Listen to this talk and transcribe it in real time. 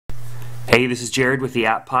Hey, this is Jared with the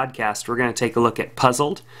App Podcast. We're going to take a look at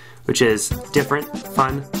Puzzled, which is different,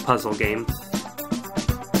 fun puzzle game.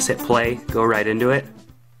 Let's hit play, go right into it.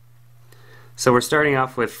 So we're starting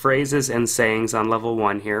off with phrases and sayings on level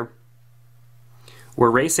 1 here.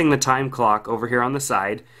 We're racing the time clock over here on the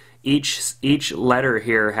side. Each letter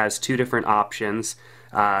here has 2 different options,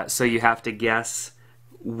 so you have to guess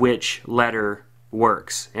which letter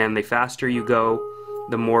works. And the faster you go,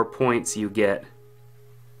 the more points you get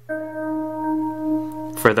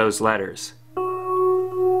for those letters.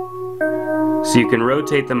 So you can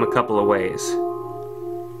rotate them a couple of ways.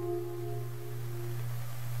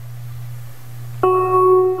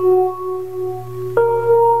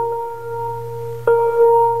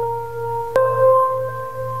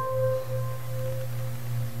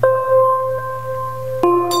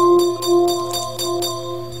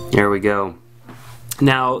 There we go.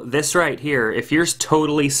 Now this right here, if you're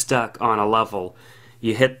totally stuck on a level,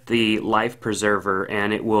 you hit the life preserver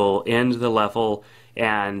and it will end the level,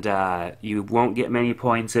 and you won't get many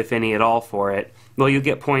points, if any at all, for it. Well, you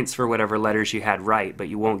get points for whatever letters you had right, but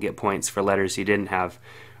you won't get points for letters you didn't have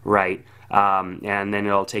right, and then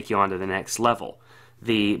it'll take you on to the next level.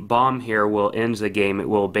 The bomb here will end the game. It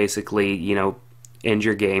will basically, end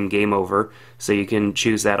your game, game over, so you can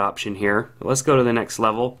choose that option here. But let's go to the next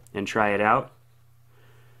level and try it out.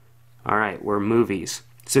 Alright, we're movies.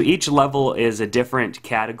 So each level is a different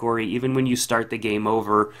category. Even when you start the game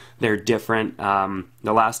over, they're different.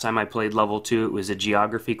 The last time I played level 2, it was a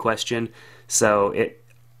geography question, so it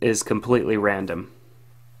is completely random.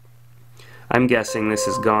 I'm guessing this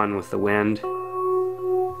is Gone with the Wind.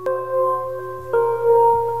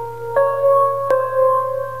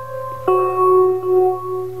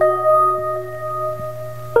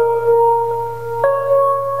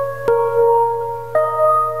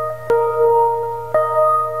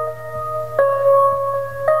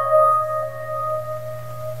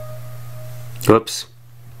 Whoops.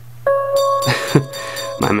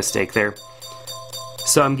 My mistake there.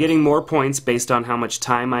 So I'm getting more points based on how much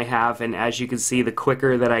time I have, and as you can see, the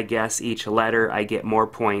quicker that I guess each letter, I get more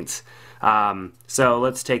points. So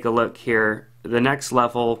let's take a look here. The next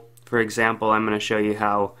level, for example, I'm going to show you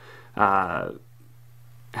how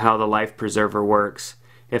the life preserver works.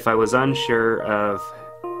 If I was unsure of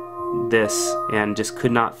this and just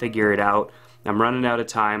could not figure it out, I'm running out of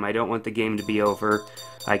time, I don't want the game to be over,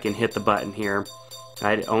 I can hit the button here.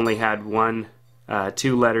 I only had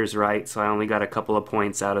 2 letters right, so I only got a couple of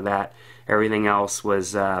points out of that. Everything else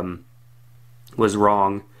was wrong.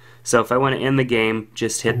 So if I want to end the game,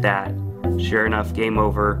 just hit that. Sure enough, game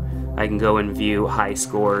over. I can go and view high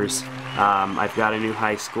scores. I've got a new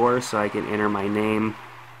high score, so I can enter my name.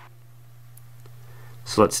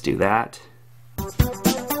 So let's do that.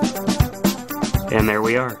 And there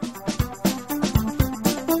we are.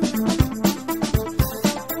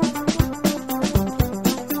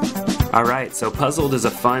 Alright, so Puzzled is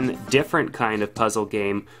a fun, different kind of puzzle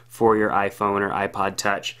game for your iPhone or iPod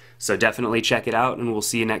Touch. So definitely check it out, and we'll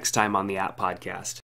see you next time on the App Podcast.